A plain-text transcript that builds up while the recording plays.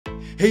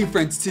Hey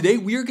friends, today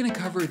we are going to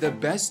cover the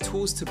best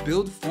tools to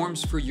build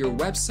forms for your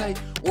website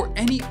or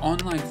any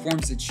online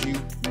forms that you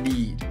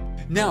need.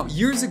 Now,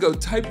 years ago,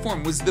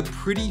 Typeform was the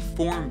pretty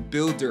form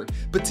builder,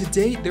 but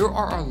today there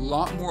are a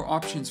lot more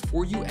options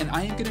for you, and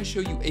I am going to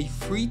show you a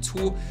free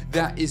tool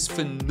that is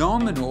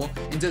phenomenal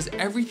and does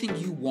everything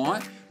you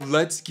want.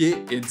 Let's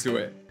get into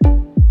it.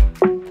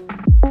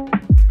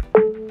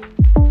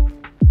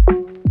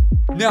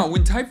 Now,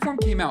 when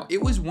Typeform came out,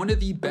 it was one of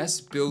the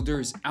best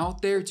builders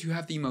out there to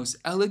have the most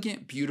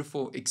elegant,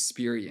 beautiful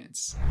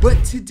experience.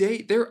 But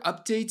today, their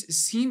updates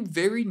seem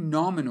very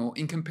nominal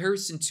in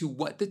comparison to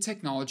what the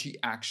technology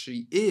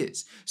actually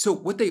is. So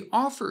what they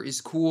offer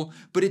is cool,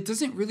 but it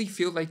doesn't really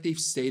feel like they've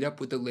stayed up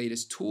with the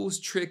latest tools,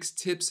 tricks,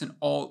 tips, and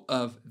all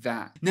of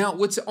that. Now,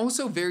 what's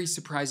also very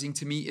surprising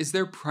to me is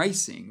their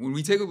pricing. When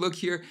we take a look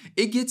here,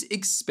 it gets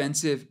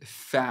expensive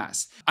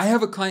fast. I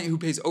have a client who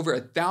pays over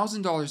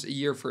 $1,000 a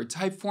year for a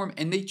Typeform,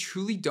 and they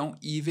truly don't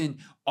even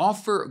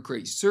offer a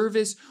great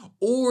service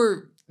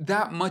or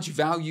that much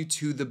value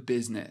to the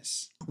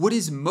business. What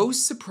is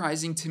most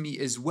surprising to me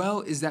as well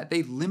is that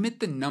they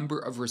limit the number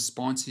of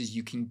responses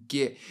you can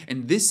get.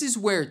 And this is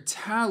where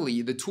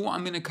Tally, the tool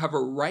I'm going to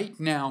cover right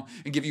now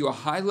and give you a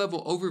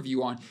high-level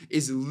overview on,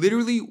 is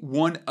literally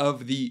one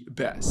of the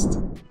best.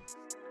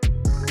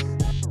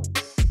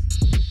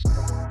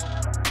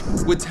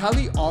 What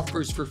Tally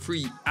offers for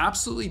free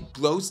absolutely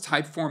blows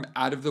Typeform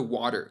out of the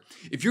water.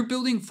 If you're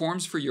building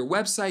forms for your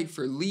website,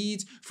 for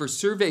leads, for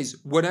surveys,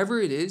 whatever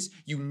it is,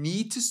 you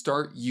need to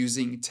start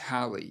using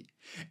Tally.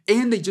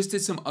 And they just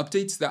did some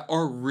updates that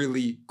are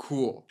really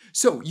cool.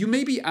 So you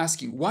may be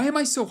asking, why am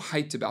I so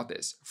hyped about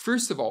this?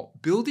 First of all,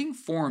 building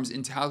forms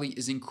in Tally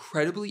is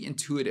incredibly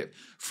intuitive.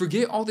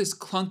 Forget all this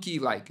clunky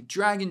like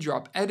drag and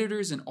drop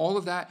editors and all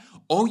of that.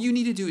 All you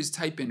need to do is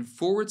type in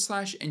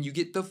 / and you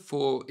get the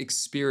full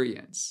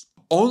experience.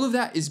 All of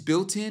that is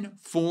built in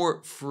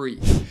for free.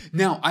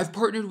 Now, I've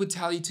partnered with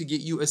Tally to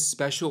get you a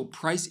special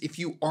price if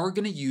you are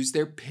going to use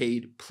their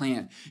paid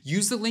plan.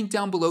 Use the link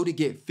down below to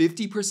get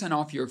 50%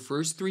 off your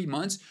first 3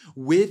 months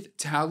with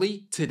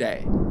Tally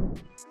today.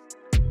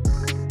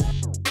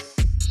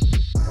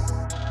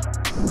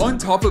 On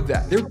top of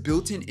that, their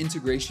built-in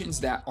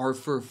integrations that are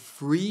for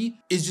free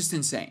is just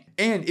insane.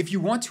 And if you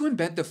want to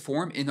embed the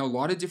form in a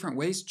lot of different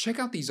ways, check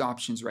out these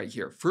options right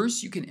here.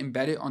 First, you can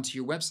embed it onto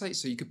your website,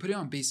 so you can put it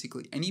on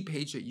basically any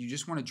page that you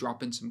just want to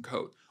drop in some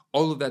code.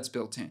 All of that's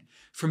built in.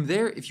 From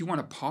there, if you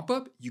want a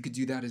pop-up, you could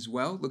do that as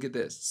well. Look at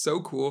this,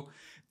 so cool.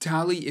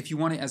 Tally, if you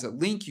want it as a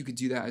link, you could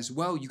do that as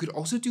well. You could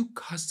also do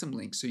custom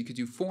links. So you could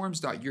do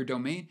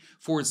forms.yourdomain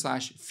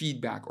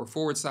 /feedback or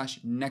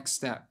 /next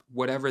step,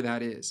 whatever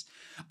that is.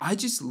 I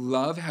just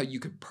love how you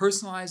could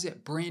personalize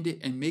it, brand it,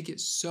 and make it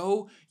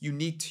so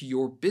unique to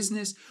your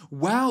business.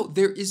 Wow,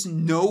 there is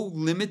no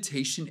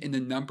limitation in the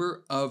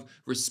number of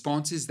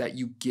responses that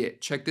you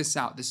get. Check this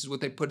out. This is what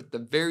they put at the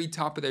very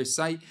top of their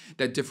site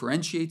that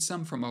differentiates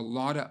them from a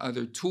lot of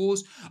other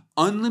tools.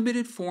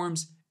 Unlimited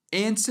forms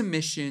and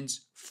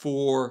submissions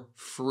for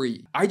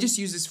free. I just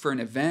used this for an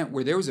event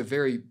where there was a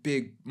very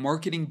big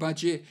marketing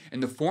budget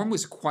and the form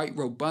was quite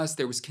robust.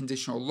 There was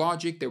conditional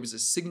logic, there was a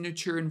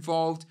signature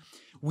involved.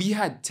 We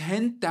had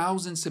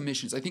 10,000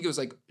 submissions. I think it was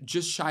like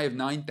just shy of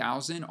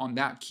 9,000 on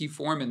that key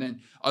form and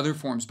then other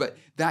forms, but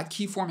that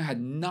key form had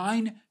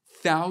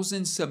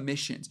 9,000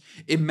 submissions.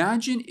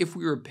 Imagine if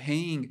we were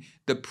paying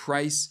the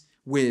price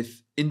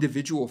with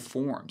individual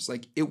forms.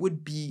 Like, it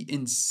would be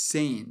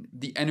insane.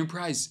 The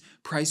enterprise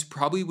price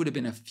probably would have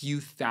been a few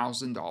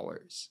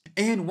 $1,000s.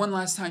 And one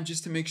last time,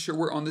 just to make sure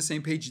we're on the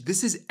same page,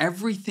 this is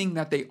everything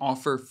that they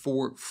offer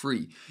for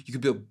free. You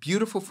could build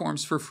beautiful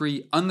forms for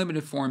free,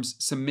 unlimited forms,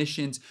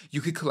 submissions.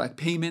 You could collect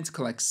payments,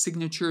 collect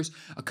signatures,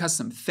 a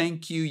custom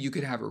thank you. You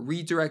could have a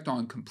redirect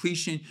on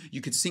completion. You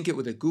could sync it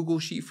with a Google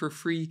Sheet for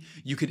free.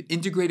 You could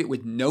integrate it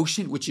with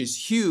Notion, which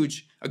is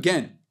huge.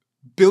 Again,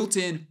 built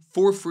in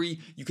for free.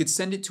 You could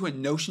send it to a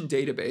Notion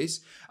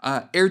database,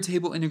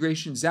 Airtable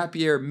integration,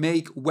 Zapier,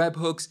 Make,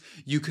 webhooks.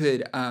 You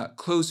could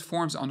close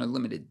forms on a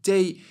limited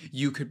date.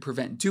 You could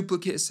prevent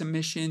duplicate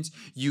submissions.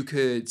 You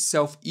could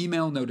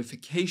self-email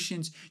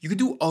notifications. You could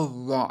do a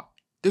lot.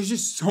 There's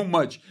just so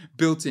much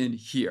built in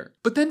here.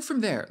 But then from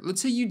there,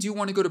 let's say you do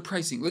want to go to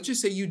pricing. Let's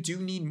just say you do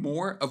need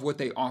more of what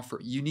they offer.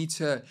 You need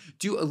to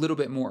do a little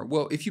bit more.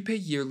 Well, if you pay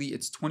yearly,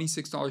 it's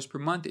 $26 per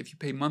month. If you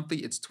pay monthly,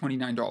 it's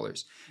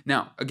 $29.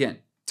 Now, again,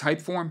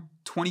 Typeform,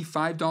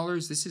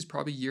 $25. This is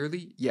probably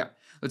yearly. Yeah,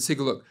 let's take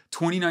a look.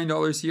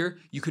 $29 here,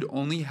 you could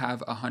only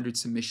have 100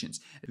 submissions.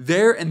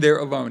 There and there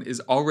alone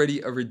is already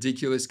a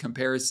ridiculous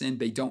comparison.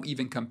 They don't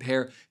even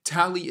compare.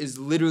 Tally is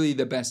literally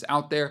the best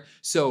out there.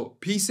 So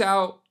peace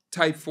out,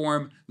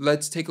 Typeform.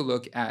 Let's take a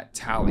look at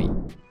Tally.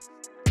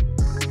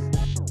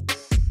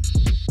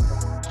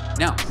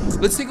 Now,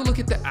 let's take a look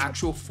at the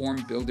actual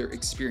form builder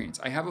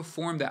experience. I have a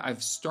form that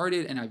I've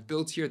started and I've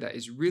built here that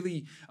is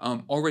really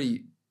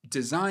already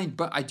designed,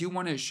 but I do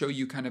want to show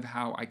you kind of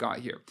how I got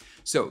here.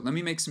 So let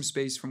me make some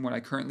space from what I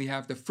currently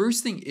have. The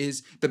first thing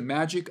is the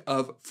magic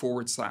of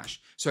 /.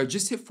 So I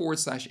just hit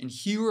 / and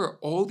here are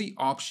all the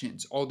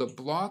options, all the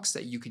blocks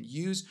that you can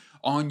use,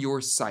 on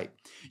your site.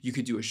 You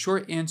could do a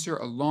short answer,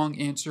 a long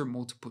answer,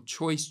 multiple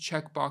choice,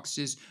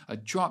 checkboxes, a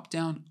drop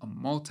down, a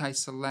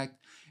multi-select.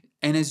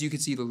 And as you can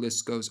see, the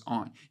list goes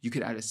on. You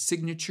could add a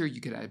signature, you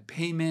could add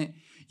payment,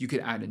 you could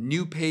add a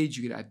new page,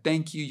 you could add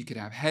thank you could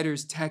have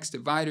headers, text,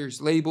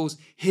 dividers, labels,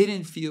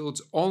 hidden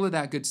fields, all of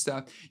that good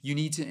stuff. You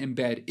need to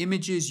embed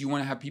images. You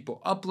want to have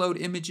people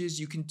upload images,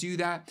 you can do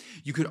that.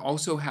 You could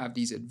also have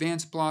these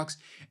advanced blocks,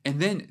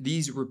 and then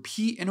these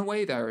repeat in a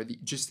way that are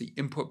just the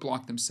input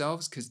block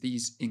themselves, because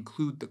these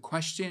include the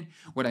question.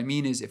 What I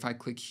mean is if I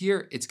click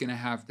here, it's going to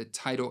have the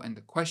title and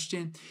the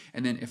question.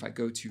 And then if I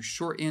go to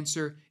short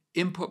answer,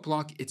 input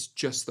block, it's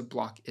just the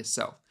block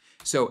itself.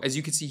 So as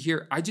you can see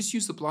here, I just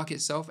use the block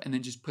itself and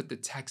then just put the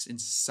text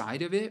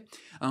inside of it.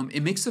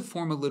 It makes the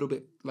form a little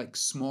bit like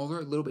smaller,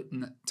 a little bit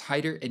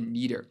tighter and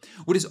neater.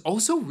 What is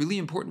also really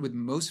important with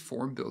most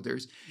form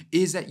builders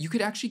is that you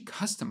could actually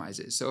customize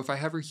it. So if I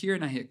hover here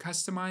and I hit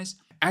customize,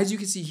 as you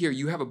can see here,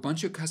 you have a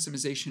bunch of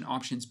customization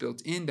options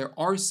built in. There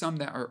are some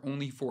that are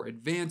only for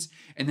advanced,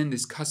 and then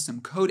this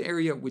custom code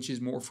area, which is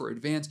more for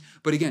advanced.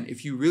 But again,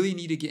 if you really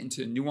need to get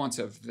into the nuance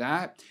of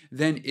that,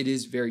 then it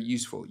is very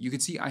useful. You can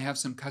see I have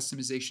some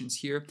customizations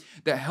here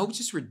that help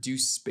just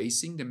reduce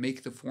spacing to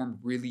make the form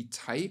really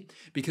tight,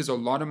 because a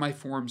lot of my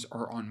forms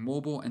are on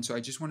mobile. And so I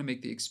just want to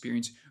make the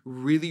experience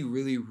really,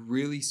 really,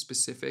 really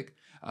specific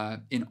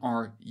in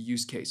our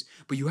use case.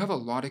 But you have a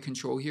lot of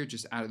control here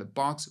just out of the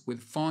box.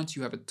 With fonts,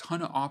 you have a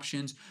ton of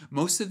options.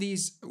 Most of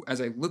these, as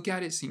I look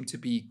at it, seem to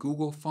be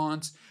Google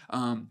fonts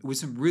with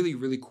some really,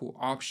 really cool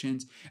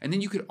options. And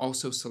then you could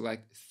also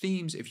select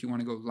themes if you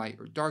want to go light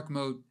or dark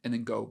mode, and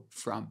then go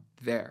from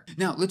there.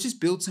 Now, let's just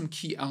build some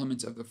key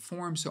elements of the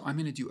form. So I'm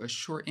going to do a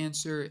short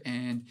answer,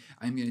 and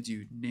I'm going to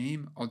do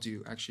name. I'll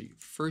do actually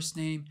first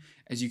name.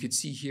 As you can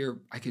see here,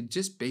 I could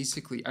just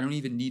basically, I don't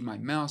even need my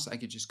mouse. I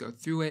could just go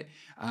through it.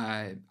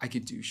 I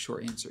could do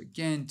short answer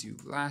again, do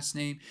last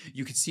name.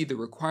 You can see the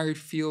required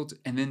field,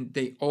 and then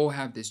they all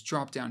have this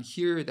drop down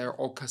here that are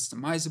all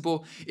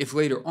customizable. If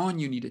later on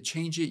you need to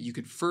change it, you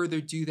could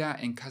further do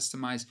that and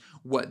customize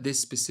what this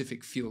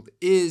specific field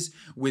is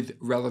with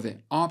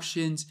relevant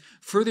options.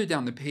 Further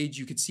down the page,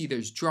 you can see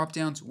there's drop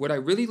downs. What I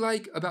really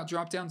like about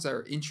drop downs that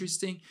are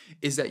interesting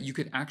is that you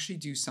could actually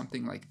do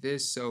something like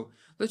this. So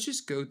let's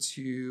just go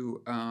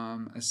to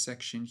a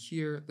section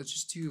here. Let's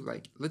just do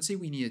like, let's say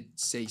we need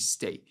to say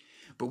state,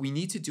 but we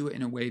need to do it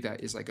in a way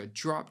that is like a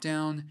drop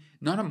down,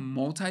 not a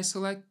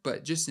multi-select,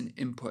 but just an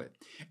input.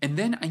 And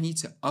then I need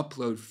to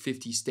upload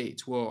 50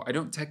 states. Well, I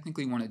don't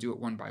technically want to do it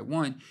one by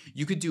one.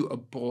 You could do a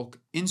bulk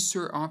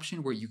insert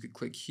option where you could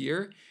click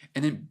here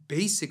and then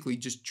basically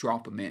just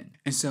drop them in.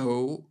 And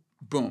so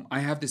boom, I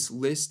have this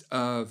list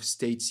of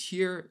states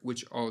here,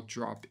 which I'll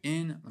drop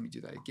in. Let me do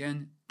that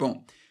again.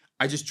 Boom.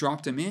 I just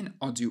dropped them in.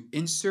 I'll do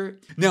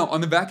insert. Now on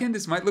the back end,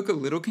 this might look a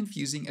little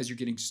confusing as you're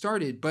getting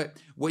started, but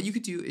what you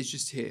could do is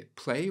just hit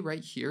play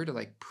right here to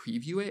like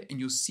preview it, and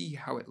you'll see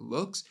how it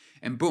looks.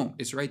 And boom,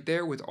 it's right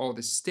there with all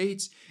the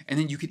states. And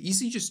then you could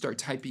easily just start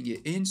typing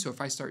it in. So if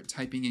I start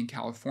typing in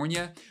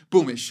California,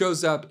 boom, it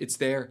shows up, it's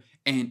there,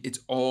 and it's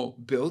all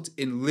built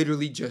in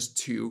literally just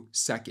 2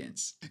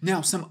 seconds. Now,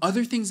 some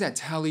other things that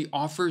Tally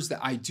offers that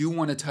I do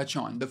want to touch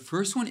on. The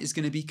first one is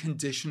going to be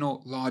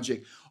conditional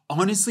logic.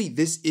 Honestly,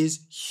 this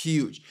is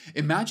huge.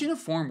 Imagine a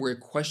form where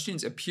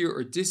questions appear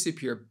or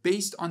disappear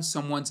based on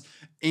someone's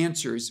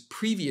answers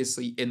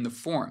previously in the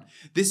form.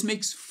 This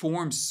makes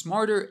forms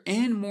smarter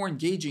and more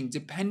engaging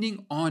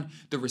depending on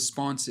the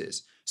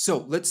responses.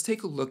 So let's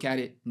take a look at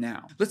it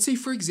now. Let's say,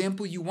 for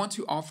example, you want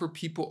to offer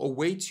people a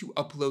way to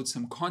upload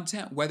some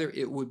content, whether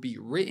it would be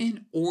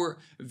written or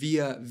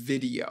via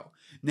video.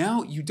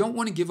 Now, you don't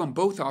want to give them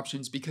both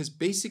options because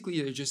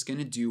basically they're just going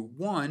to do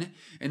one,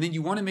 and then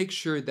you want to make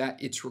sure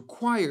that it's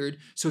required.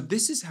 So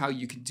this is how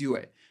you can do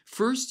it.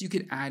 First, you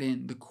could add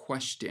in the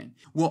question.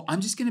 Well, I'm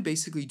just going to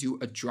basically do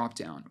a drop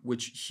down,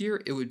 which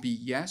here it would be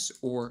yes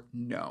or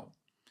no.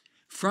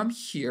 From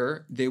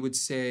here, they would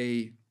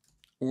say,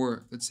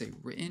 or let's say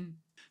written.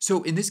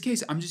 So in this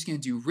case, I'm just going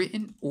to do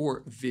written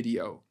or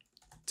video.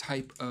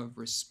 Type of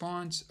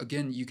response.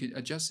 Again, you could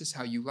adjust this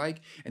how you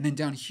like. And then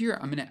down here,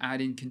 I'm going to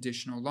add in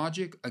conditional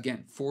logic.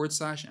 Again, /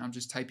 and I'm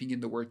just typing in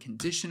the word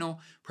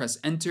conditional, press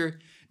enter.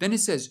 Then it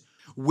says,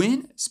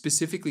 when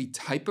specifically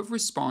type of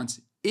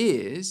response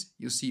is,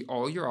 you'll see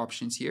all your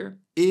options here,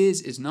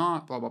 is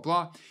not, blah, blah,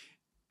 blah,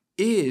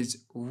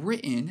 is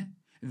written,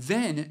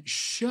 then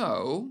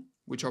show,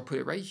 which I'll put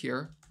it right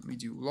here. Let me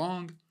do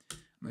long. I'm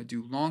going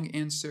to do long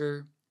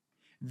answer.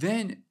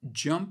 Then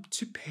jump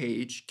to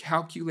page,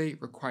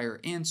 calculate, require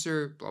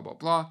answer, blah, blah,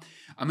 blah.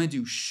 I'm going to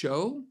do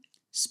show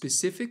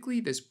specifically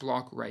this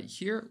block right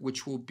here,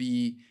 which will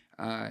be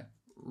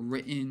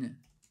written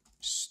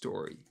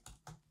story.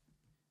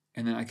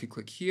 And then I could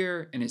click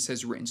here and it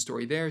says written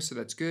story there. So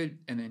that's good.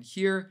 And then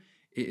here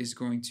it is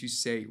going to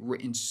say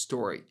written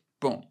story.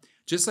 Boom.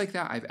 Just like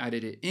that, I've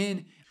added it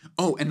in.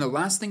 Oh, and the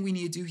last thing we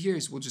need to do here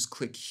is we'll just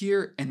click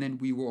here and then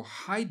we will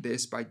hide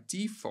this by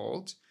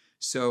default.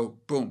 So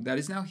boom, that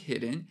is now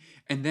hidden.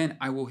 And then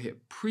I will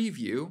hit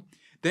preview.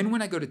 Then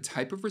when I go to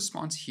type of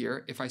response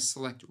here, if I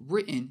select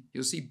written,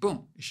 you'll see,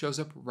 boom, it shows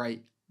up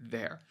right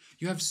there.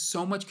 You have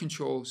so much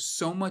control,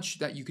 so much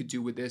that you could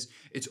do with this.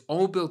 It's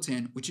all built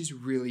in, which is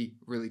really,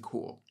 really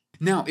cool.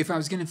 Now, if I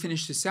was going to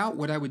finish this out,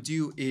 what I would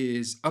do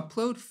is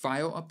upload,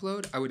 file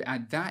upload. I would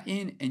add that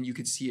in and you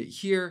could see it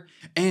here.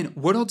 And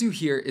what I'll do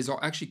here is I'll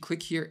actually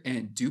click here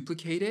and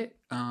duplicate it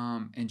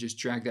and just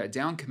drag that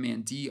down,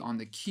 Command D on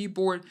the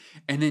keyboard.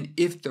 And then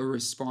if the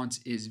response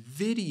is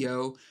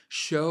video,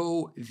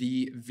 show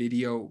the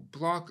video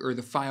block or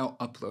the file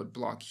upload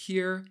block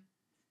here.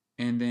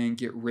 And then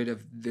get rid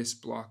of this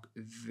block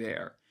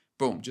there.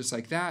 Boom, just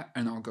like that.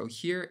 And I'll go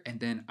here and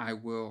then I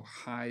will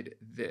hide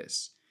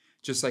this.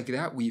 Just like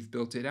that, we've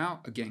built it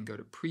out. Again, go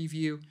to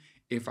preview.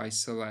 If I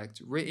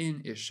select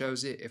written, it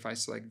shows it. If I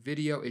select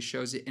video, it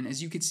shows it. And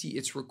as you can see,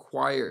 it's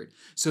required.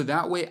 So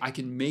that way I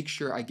can make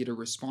sure I get a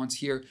response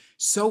here.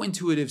 So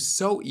intuitive,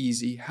 so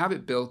easy, have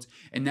it built.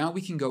 And now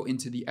we can go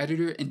into the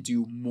editor and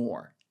do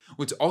more.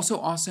 What's also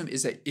awesome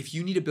is that if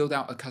you need to build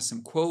out a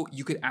custom quote,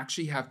 you could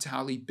actually have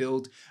Tally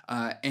build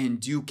and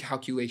do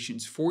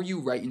calculations for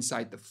you right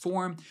inside the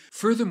form.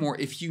 Furthermore,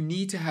 if you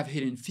need to have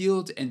hidden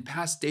fields and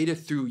pass data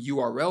through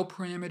URL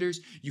parameters,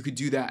 you could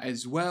do that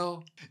as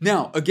well.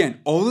 Now,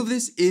 again, all of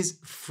this is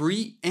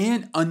free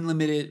and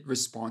unlimited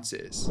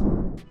responses.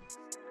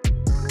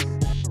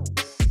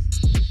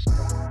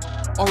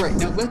 All right,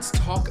 now let's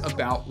talk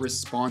about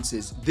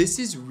responses. This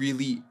is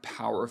really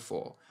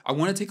powerful. I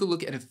want to take a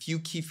look at a few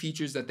key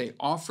features that they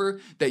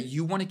offer that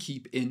you want to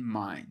keep in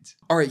mind.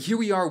 All right, here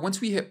we are. Once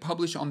we hit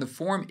publish on the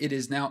form, it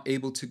is now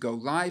able to go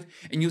live.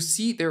 And you'll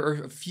see there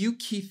are a few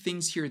key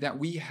things here that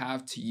we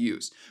have to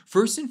use.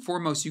 First and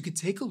foremost, you could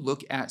take a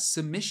look at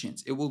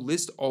submissions. It will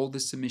list all the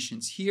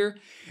submissions here.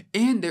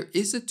 And there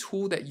is a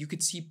tool that you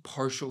could see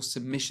partial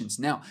submissions.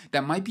 Now,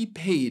 that might be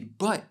paid,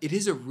 but it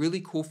is a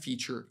really cool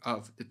feature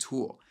of the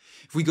tool.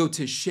 If we go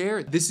to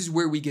share, this is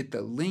where we get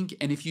the link.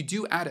 And if you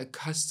do add a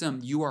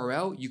custom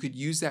URL, you could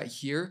use that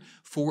here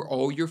for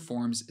all your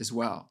forms as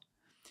well.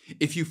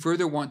 If you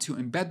further want to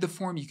embed the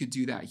form, you could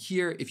do that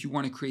here. If you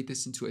want to create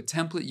this into a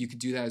template, you could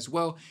do that as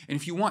well. And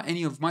if you want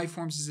any of my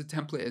forms as a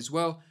template as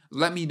well,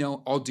 let me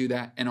know, I'll do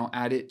that and I'll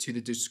add it to the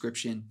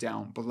description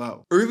down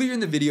below. Earlier in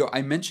the video,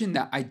 I mentioned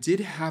that I did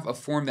have a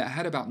form that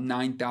had about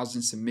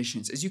 9,000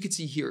 submissions. As you can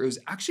see here, it was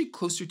actually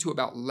closer to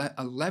about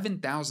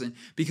 11,000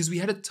 because we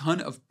had a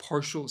ton of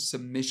partial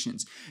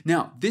submissions.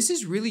 Now, this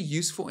is really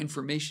useful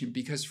information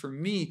because for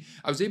me,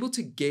 I was able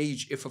to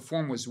gauge if a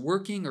form was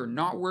working or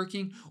not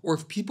working, or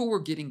if people were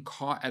getting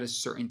caught at a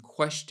certain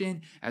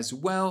question as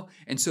well.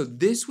 And so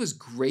this was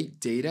great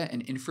data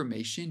and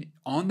information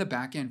on the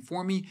back end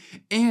for me,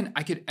 and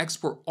I could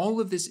export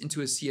all of this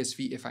into a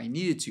CSV if I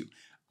needed to.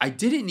 I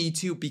didn't need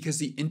to because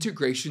the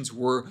integrations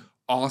were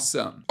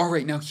awesome. All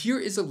right, now here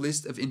is a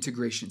list of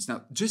integrations.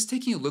 Now, just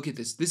taking a look at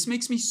this, this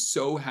makes me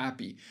so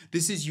happy.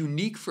 This is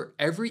unique for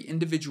every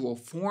individual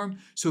form.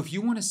 So if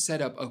you want to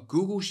set up a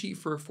Google Sheet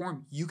for a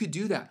form, you could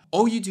do that.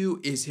 All you do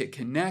is hit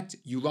connect,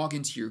 you log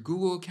into your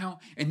Google account,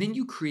 and then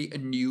you create a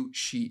new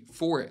sheet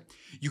for it.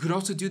 You could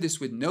also do this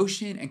with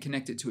Notion and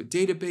connect it to a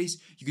database.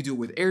 You could do it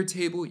with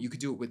Airtable, you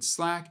could do it with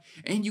Slack,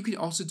 and you could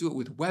also do it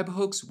with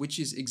webhooks, which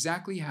is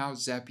exactly how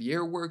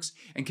Zapier works,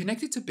 and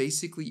connect it to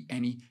basically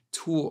any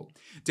tool.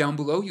 Down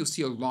below, you'll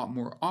see a lot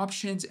more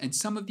options, and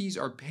some of these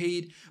are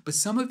paid, but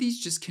some of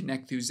these just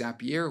connect through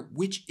Zapier,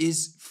 which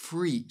is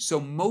free. So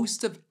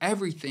most of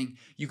everything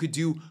you could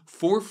do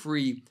for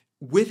free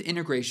with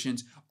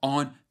integrations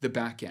on the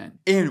back end.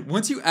 And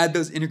once you add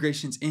those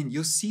integrations in,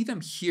 you'll see them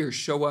here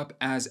show up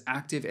as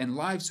active and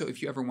live. So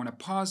if you ever want to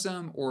pause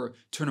them or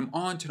turn them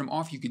on, turn them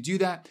off, you could do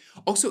that.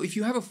 Also, if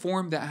you have a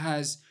form that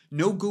has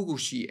no Google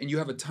Sheet and you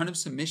have a ton of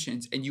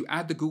submissions and you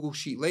add the Google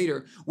Sheet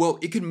later, well,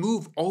 it can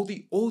move all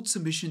the old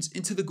submissions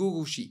into the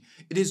Google Sheet.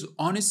 It is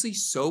honestly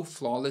so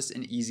flawless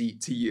and easy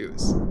to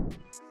use.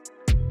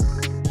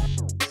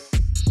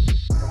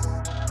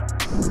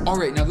 All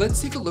right, now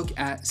let's take a look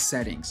at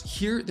settings.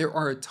 Here, there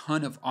are a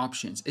ton of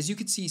options. As you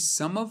can see,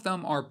 some of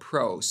them are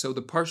pro. So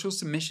the partial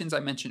submissions I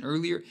mentioned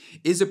earlier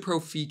is a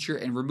pro feature,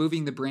 and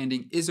removing the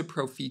branding is a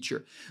pro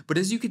feature. But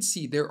as you can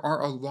see, there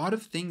are a lot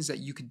of things that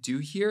you could do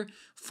here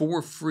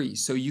for free.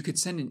 So you could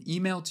send an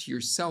email to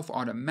yourself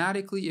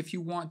automatically if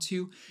you want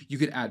to. You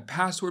could add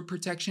password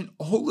protection.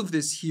 All of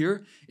this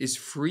here is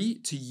free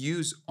to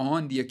use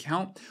on the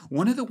account.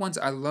 One of the ones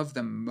I love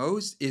the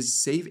most is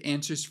save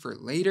answers for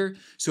later.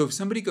 So if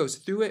somebody goes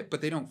through it,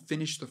 but they don't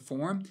finish the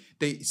form,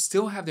 they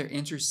still have their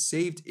answers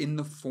saved in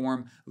the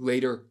form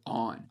later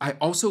on. I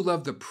also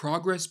love the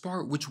progress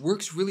bar, which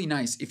works really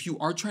nice if you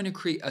are trying to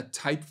create a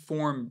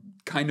Typeform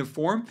kind of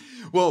form.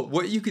 Well,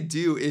 what you could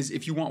do is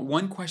if you want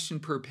one question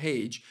per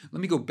page,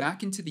 let me go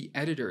back into the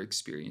editor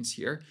experience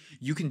here.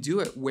 You can do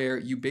it where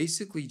you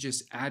basically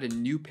just add a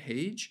new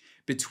page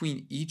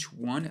between each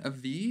one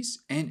of these,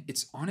 and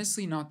it's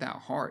honestly not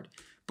that hard.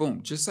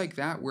 boom, just like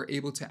that, we're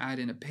able to add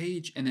in a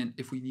page. And then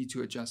if we need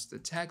to adjust the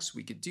text,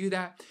 we could do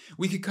that.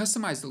 We could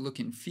customize the look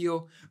and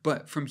feel,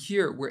 but from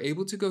here, we're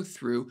able to go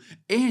through,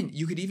 and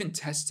you could even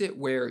test it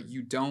where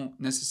you don't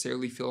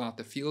necessarily fill out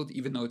the field,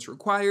 even though it's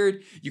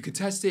required. You could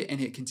test it and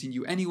hit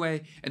continue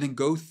anyway, and then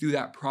go through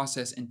that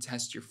process and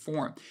test your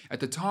form. At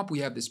the top, we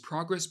have this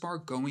progress bar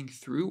going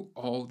through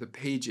all the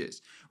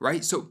pages,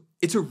 right? So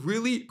it's a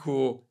really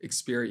cool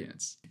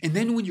experience. And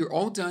then when you're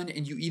all done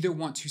and you either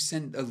want to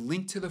send a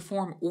link to the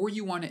form or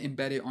you want to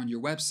embed it on your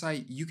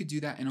website, you could do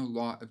that in a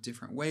lot of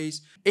different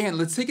ways. And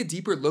let's take a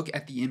deeper look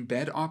at the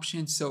embed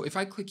option. So if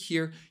I click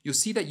here, you'll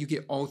see that you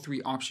get all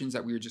three options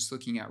that we were just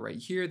looking at right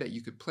here that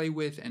you could play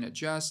with and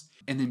adjust,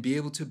 and then be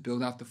able to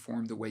build out the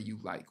form the way you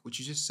like, which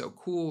is just so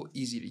cool,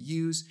 easy to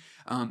use.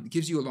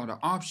 Gives you a lot of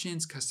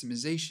options,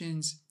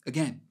 customizations.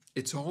 Again,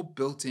 it's all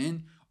built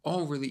in,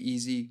 all really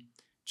easy,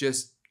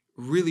 just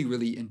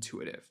really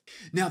intuitive.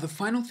 Now, the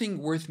final thing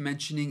worth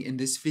mentioning in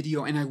this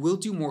video, and I will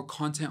do more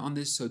content on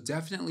this, so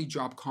definitely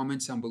drop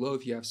comments down below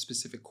if you have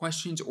specific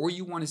questions or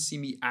you want to see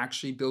me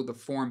actually build the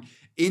form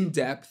in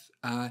depth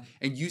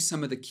and use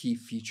some of the key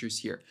features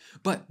here.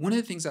 But one of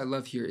the things I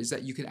love here is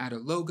that you can add a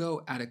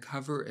logo, add a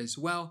cover as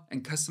well,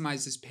 and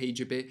customize this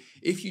page a bit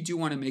if you do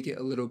want to make it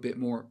a little bit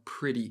more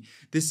pretty.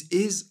 This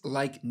is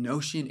like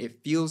Notion.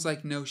 It feels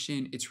like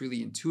Notion. It's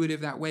really intuitive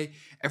that way.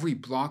 Every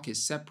block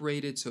is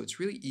separated, so it's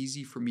really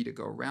easy for me to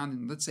go around.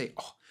 And let's say,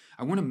 oh,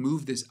 I want to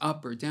move this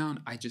up or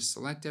down. I just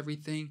select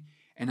everything,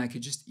 and I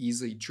could just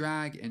easily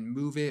drag and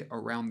move it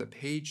around the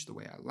page the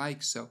way I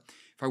like. So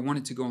if I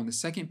wanted to go on the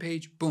second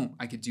page, boom,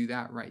 I could do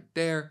that right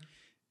there,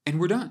 and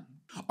we're done.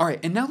 All right,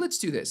 and now let's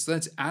do this.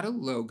 Let's add a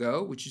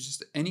logo, which is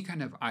just any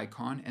kind of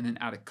icon, and then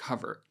add a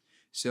cover.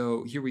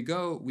 So here we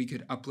go. We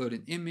could upload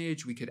an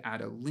image. We could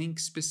add a link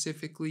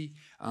specifically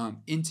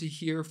into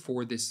here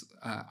for this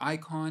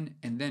icon.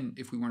 And then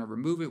if we want to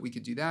remove it, we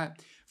could do that.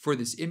 For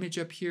this image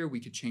up here, we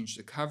could change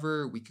the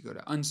cover. We could go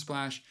to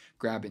Unsplash,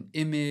 grab an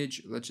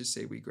image. Let's just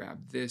say we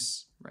grab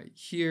this right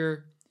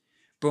here.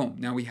 Boom,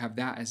 now we have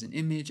that as an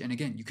image. And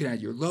again, you could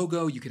add your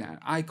logo, you could add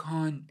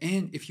icon.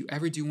 And if you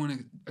ever do want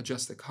to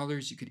adjust the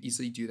colors, you could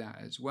easily do that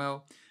as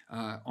well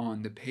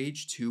on the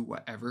page to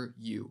whatever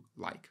you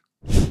like.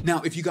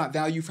 Now, if you got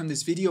value from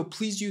this video,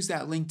 please use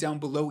that link down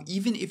below,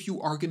 even if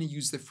you are going to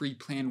use the free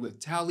plan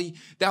with Tally.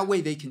 That way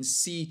they can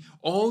see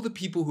all the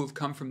people who have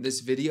come from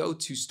this video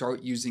to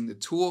start using the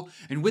tool.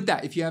 And with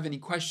that, if you have any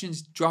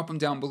questions, drop them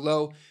down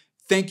below.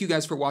 Thank you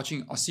guys for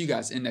watching. I'll see you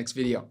guys in the next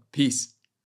video. Peace.